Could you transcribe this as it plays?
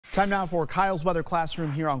Time now for Kyle's Weather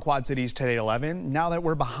Classroom here on Quad Cities today at 11. Now that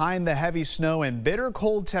we're behind the heavy snow and bitter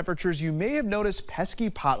cold temperatures, you may have noticed pesky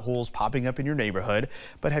potholes popping up in your neighborhood.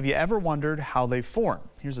 But have you ever wondered how they form?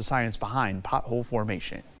 Here's the science behind pothole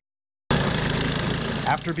formation.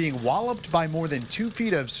 After being walloped by more than 2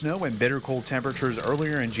 feet of snow and bitter cold temperatures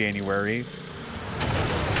earlier in January,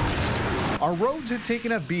 our roads have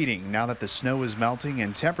taken a beating now that the snow is melting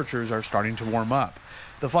and temperatures are starting to warm up.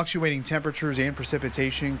 The fluctuating temperatures and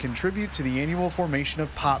precipitation contribute to the annual formation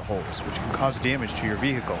of potholes, which can cause damage to your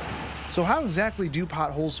vehicle. So how exactly do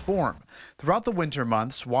potholes form? Throughout the winter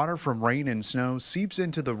months, water from rain and snow seeps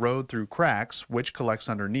into the road through cracks, which collects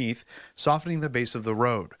underneath, softening the base of the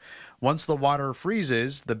road. Once the water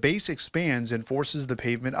freezes, the base expands and forces the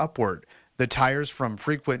pavement upward. The tires from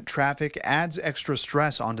frequent traffic adds extra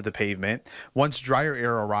stress onto the pavement. Once drier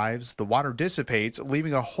air arrives, the water dissipates,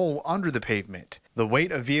 leaving a hole under the pavement. The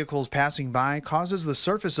weight of vehicles passing by causes the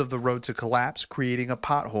surface of the road to collapse, creating a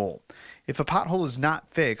pothole. If a pothole is not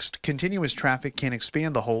fixed, continuous traffic can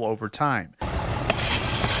expand the hole over time.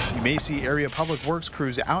 You may see area public works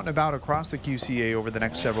crews out and about across the QCA over the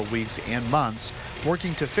next several weeks and months,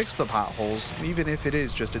 working to fix the potholes, even if it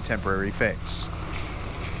is just a temporary fix.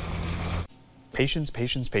 Patience,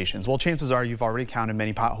 patience, patience. Well, chances are you've already counted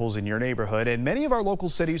many potholes in your neighborhood, and many of our local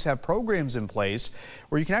cities have programs in place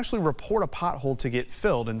where you can actually report a pothole to get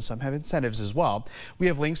filled, and some have incentives as well. We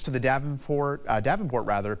have links to the Davenport,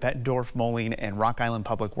 Bettendorf, Moline, and Rock Island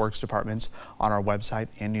Public Works departments on our website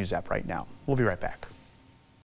and news app right now. We'll be right back.